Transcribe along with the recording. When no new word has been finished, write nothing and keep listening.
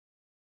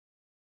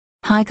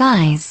Hi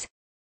guys.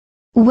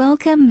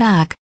 Welcome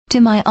back to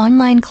my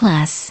online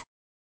class.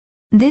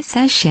 This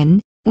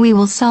session, we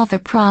will solve a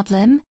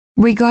problem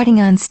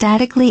regarding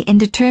statically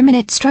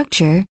indeterminate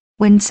structure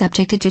when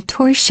subjected to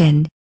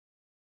torsion.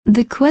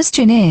 The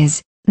question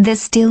is, the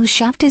steel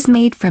shaft is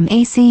made from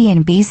AC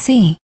and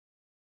BC.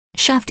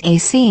 Shaft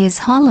AC is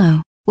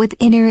hollow, with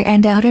inner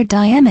and outer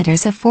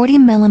diameters of 40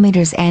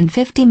 mm and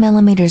 50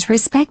 mm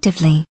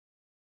respectively,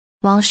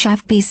 while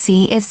shaft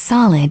BC is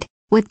solid,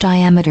 with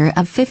diameter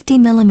of 50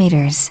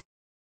 mm.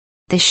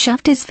 The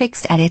shaft is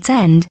fixed at its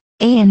end,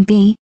 A and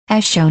B,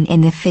 as shown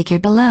in the figure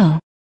below.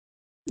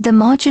 The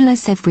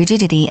modulus of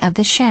rigidity of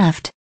the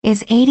shaft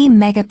is 80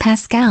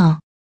 MPa.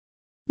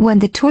 When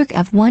the torque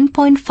of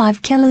 1.5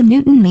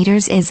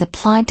 kN is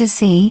applied to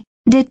C,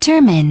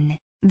 determine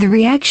the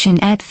reaction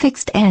at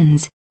fixed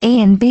ends, A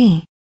and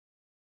B,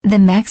 the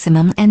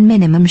maximum and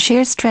minimum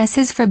shear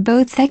stresses for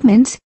both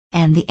segments,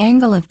 and the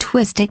angle of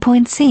twist at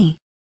point C.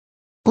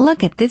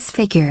 Look at this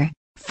figure.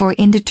 For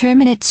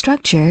indeterminate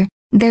structure,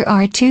 there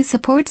are two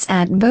supports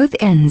at both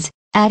ends,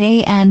 at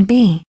A and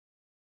B.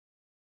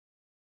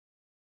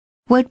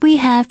 What we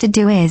have to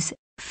do is,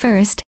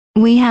 first,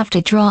 we have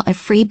to draw a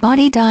free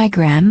body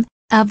diagram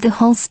of the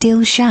whole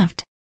steel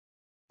shaft.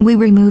 We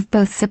remove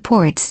both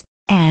supports,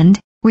 and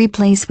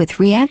replace with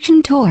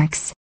reaction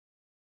torques.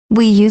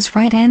 We use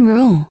right-hand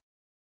rule.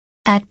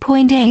 At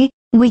point A,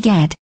 we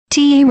get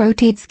TA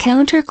rotates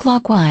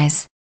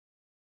counterclockwise.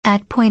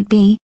 At point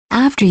B,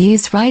 after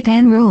use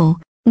right-hand rule,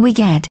 we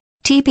get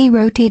TB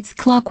rotates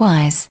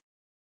clockwise.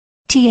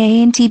 TA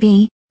and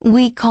TB,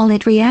 we call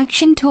it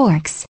reaction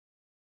torques.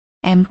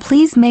 And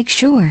please make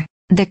sure,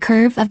 the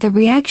curve of the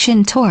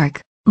reaction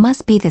torque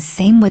must be the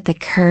same with the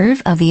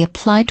curve of the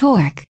applied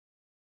torque.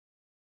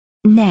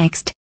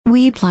 Next,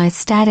 we apply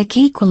static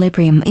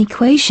equilibrium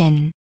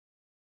equation.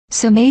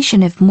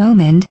 Summation of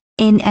moment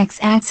in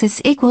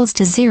x-axis equals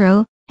to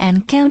 0,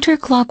 and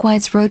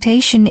counterclockwise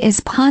rotation is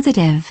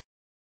positive.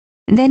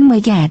 Then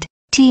we get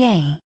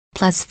TA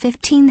plus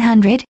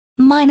 1500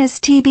 minus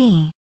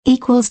TB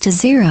equals to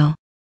 0.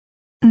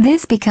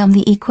 This becomes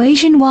the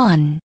equation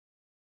 1.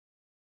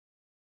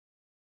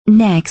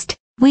 Next,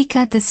 we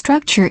cut the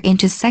structure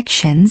into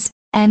sections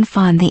and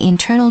find the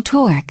internal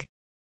torque.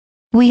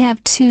 We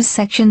have two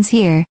sections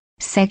here,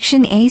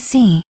 section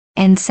AC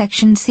and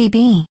section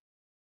CB.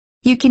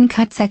 You can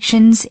cut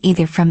sections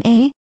either from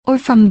A or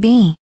from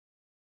B.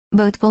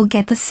 Both will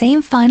get the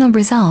same final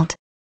result.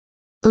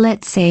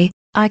 Let's say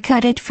I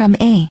cut it from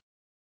A.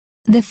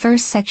 The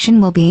first section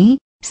will be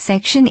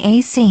section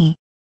AC.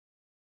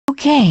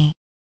 Okay.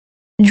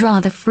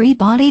 Draw the free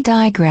body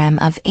diagram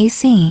of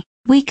AC.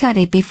 We cut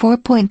it before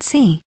point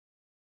C.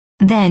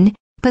 Then,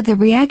 put the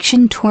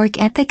reaction torque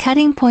at the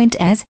cutting point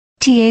as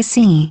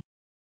TAC.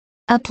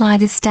 Apply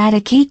the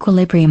static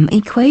equilibrium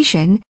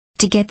equation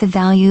to get the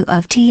value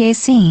of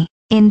TAC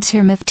in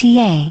term of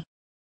TA.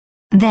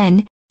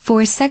 Then,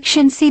 for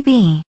section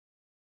CB,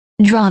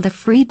 draw the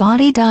free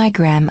body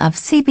diagram of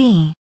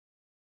CB.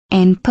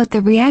 And put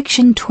the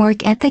reaction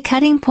torque at the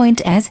cutting point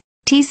as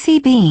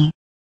TCB.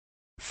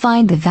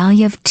 Find the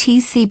value of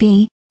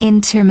TCB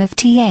in term of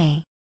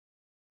TA.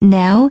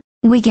 Now,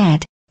 we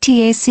get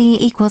TAC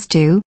equals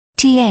to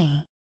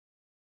TA.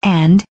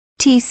 And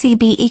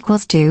TCB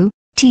equals to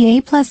TA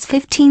plus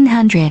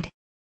 1500.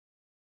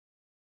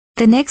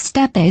 The next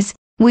step is,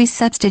 we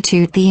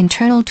substitute the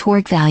internal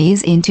torque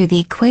values into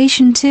the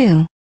equation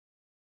 2.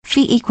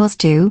 Phi equals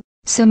to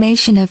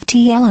summation of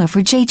TL over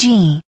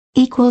JG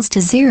equals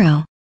to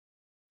 0.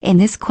 In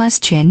this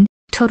question,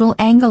 total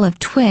angle of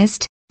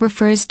twist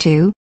refers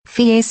to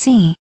phi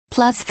AC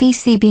plus phi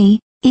CB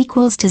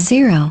equals to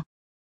 0.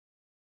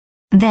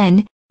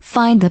 Then,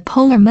 find the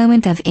polar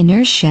moment of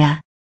inertia.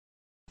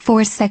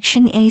 For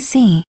section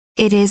AC,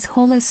 it is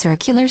hollow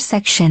circular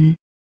section.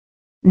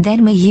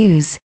 Then we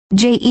use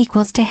J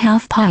equals to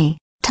half pi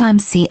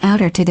times C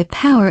outer to the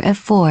power of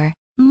 4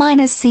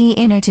 minus C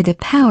inner to the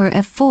power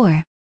of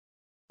 4.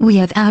 We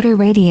have outer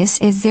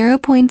radius is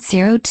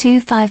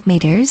 0.025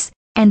 meters.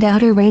 And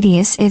outer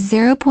radius is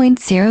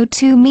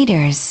 0.02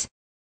 meters.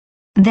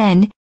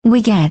 Then,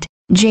 we get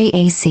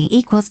JAC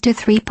equals to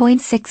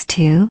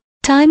 3.62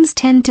 times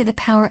 10 to the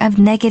power of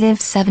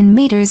negative 7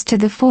 meters to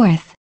the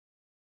 4th.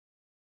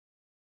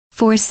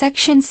 For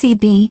section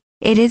CB,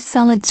 it is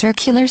solid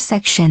circular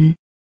section.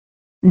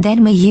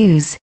 Then we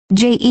use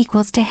J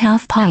equals to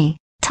half pi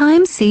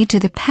times C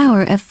to the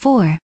power of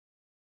 4.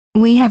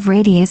 We have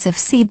radius of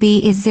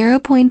CB is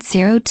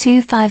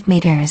 0.025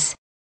 meters.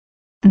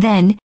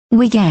 Then,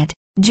 we get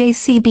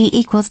JCB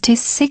equals to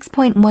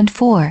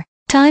 6.14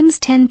 times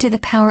 10 to the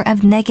power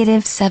of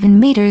negative 7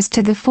 meters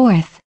to the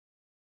 4th.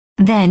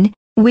 Then,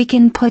 we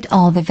can put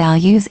all the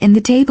values in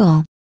the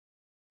table.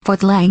 For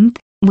the length,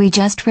 we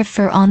just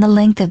refer on the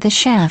length of the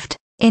shaft,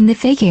 in the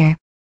figure.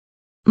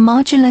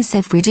 Modulus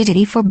of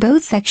rigidity for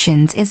both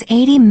sections is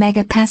 80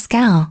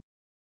 MPa.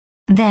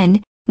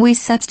 Then, we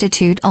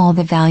substitute all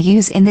the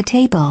values in the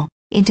table,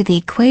 into the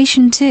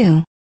equation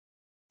 2.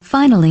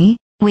 Finally,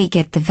 we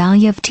get the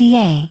value of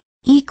TA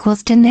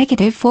equals to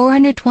negative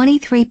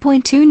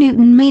 423.2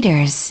 Newton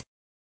meters.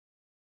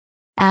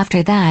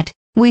 After that,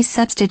 we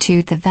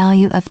substitute the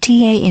value of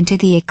TA into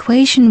the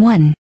equation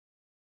 1.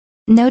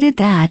 Noted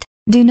that,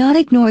 do not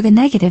ignore the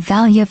negative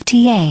value of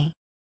TA.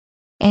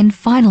 And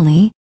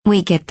finally,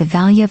 we get the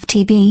value of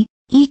TB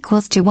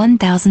equals to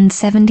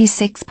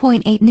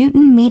 1076.8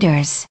 Newton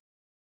meters.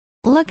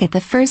 Look at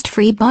the first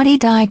free body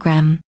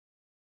diagram.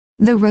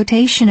 The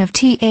rotation of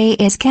TA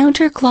is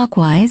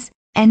counterclockwise,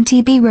 and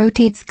TB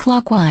rotates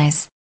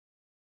clockwise.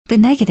 The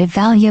negative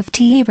value of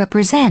TA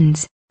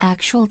represents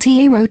actual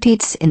TA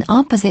rotates in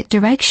opposite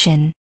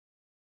direction.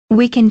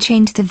 We can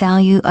change the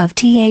value of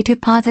TA to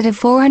positive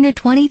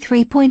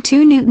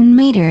 423.2 Newton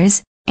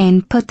meters,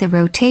 and put the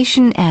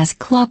rotation as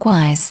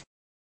clockwise.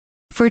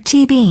 For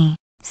TB,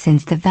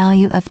 since the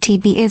value of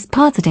TB is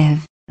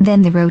positive,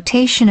 then the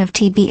rotation of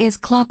TB is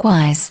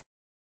clockwise.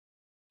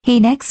 The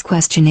next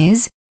question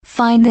is,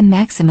 find the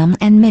maximum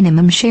and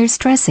minimum shear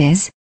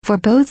stresses for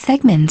both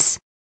segments.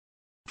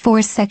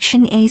 For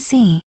section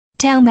AC,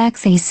 tau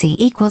max AC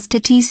equals to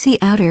TC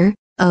outer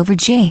over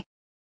J.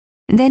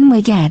 Then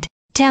we get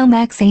tau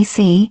max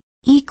AC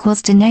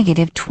equals to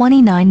negative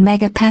 29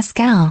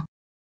 megapascal.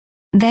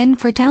 Then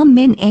for tau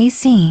min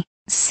AC,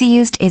 C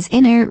used is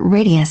inner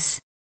radius.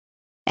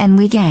 And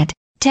we get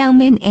tau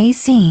min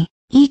AC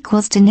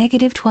equals to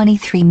negative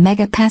 23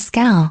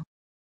 megapascal.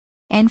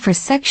 And for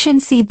section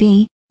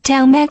CB,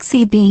 tau max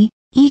CB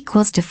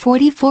equals to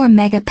 44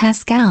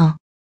 megapascal.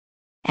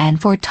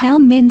 And for tau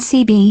min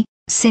CB,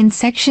 since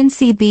section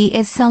CB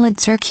is solid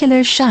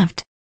circular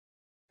shaft,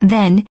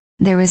 then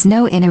there is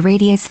no inner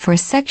radius for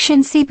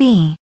section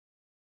CB.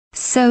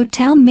 So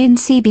tau min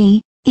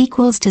CB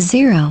equals to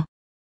 0.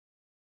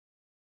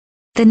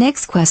 The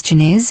next question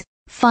is,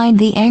 find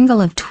the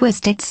angle of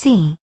twist at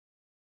C.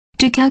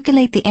 To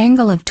calculate the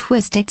angle of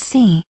twist at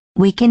C,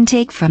 we can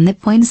take from the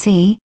point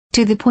C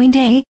to the point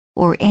A,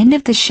 or end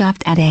of the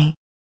shaft at A.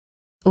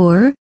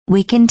 Or,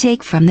 we can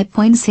take from the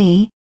point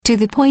C to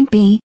the point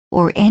B,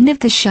 or end of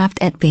the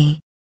shaft at B.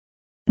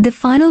 The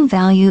final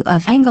value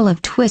of angle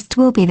of twist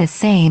will be the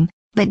same,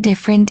 but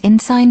different in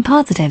sign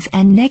positive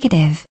and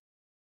negative.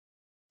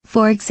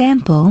 For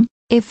example,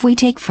 if we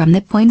take from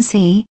the point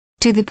C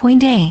to the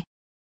point A,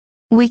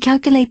 we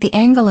calculate the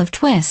angle of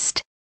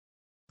twist.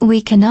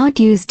 We cannot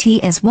use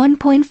T as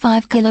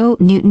 1.5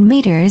 kN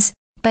meters,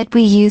 but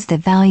we use the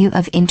value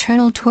of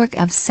internal torque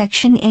of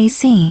section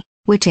AC,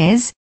 which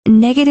is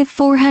negative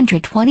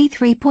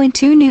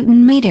 423.2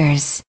 Newton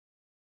meters.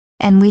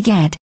 And we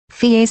get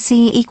phi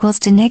AC equals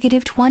to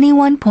negative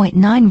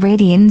 21.9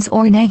 radians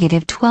or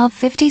negative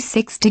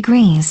 1256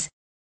 degrees.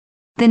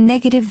 The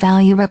negative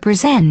value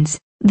represents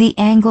the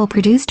angle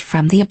produced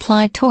from the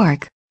applied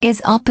torque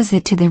is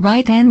opposite to the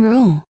right-hand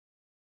rule.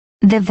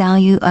 The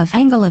value of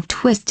angle of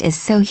twist is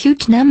so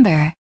huge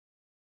number.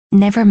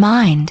 Never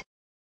mind.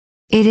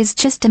 It is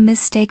just a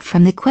mistake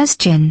from the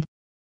question.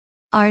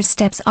 Our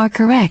steps are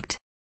correct.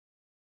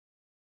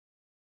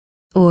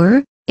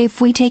 Or, if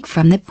we take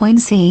from the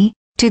point C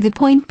to the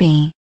point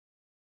B,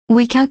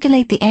 we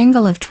calculate the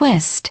angle of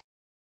twist.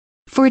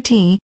 For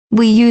T,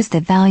 we use the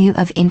value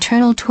of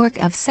internal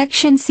torque of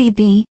section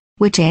CB,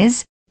 which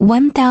is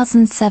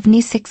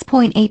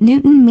 1076.8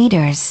 Newton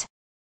meters.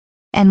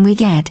 And we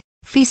get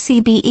phi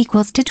CB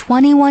equals to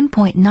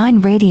 21.9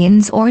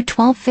 radians or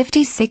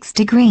 1256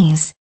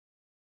 degrees.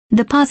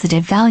 The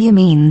positive value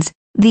means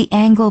the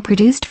angle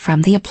produced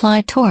from the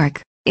applied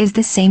torque is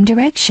the same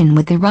direction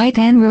with the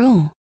right-hand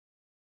rule.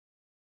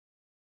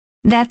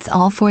 That's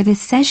all for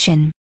this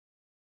session.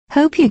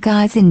 Hope you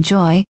guys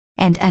enjoy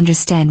and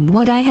understand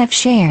what I have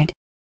shared.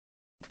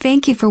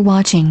 Thank you for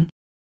watching.